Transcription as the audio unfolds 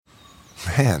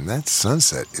Man, that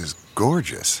sunset is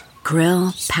gorgeous.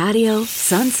 Grill, patio,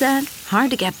 sunset.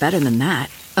 Hard to get better than that.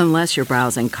 Unless you're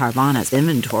browsing Carvana's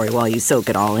inventory while you soak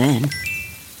it all in.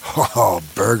 Oh,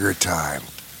 burger time.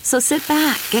 So sit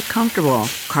back, get comfortable.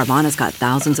 Carvana's got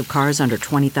thousands of cars under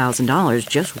 $20,000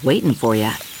 just waiting for you.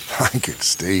 I could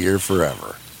stay here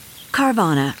forever.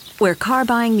 Carvana, where car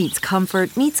buying meets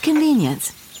comfort meets convenience.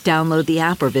 Download the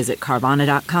app or visit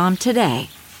Carvana.com today.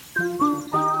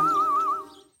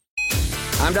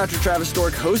 I'm Dr. Travis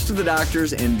Stork, host of The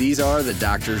Doctors, and these are The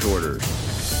Doctor's Orders.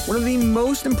 One of the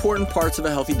most important parts of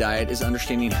a healthy diet is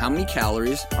understanding how many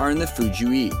calories are in the food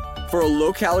you eat. For a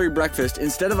low-calorie breakfast,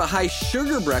 instead of a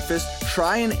high-sugar breakfast,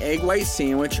 try an egg white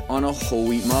sandwich on a whole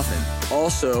wheat muffin.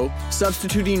 Also,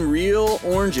 substituting real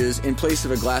oranges in place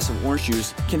of a glass of orange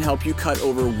juice can help you cut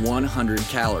over 100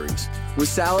 calories. With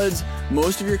salads,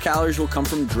 most of your calories will come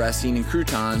from dressing and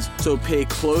croutons, so pay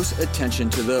close attention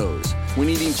to those. When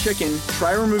eating chicken,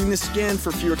 try removing the skin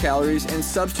for fewer calories and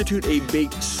substitute a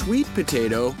baked sweet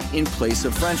potato in place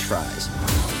of French fries.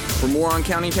 For more on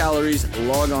counting calories,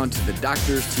 log on to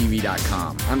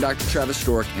thedoctorstv.com. I'm Dr. Travis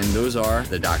Stork, and those are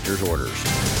The Doctor's Orders.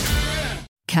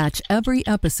 Catch every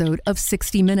episode of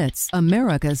 60 Minutes,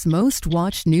 America's most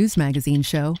watched news magazine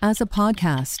show, as a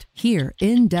podcast. Hear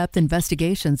in-depth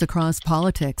investigations across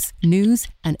politics, news,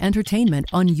 and entertainment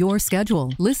on your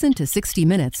schedule. Listen to 60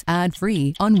 Minutes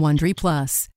ad-free on Wondery Plus.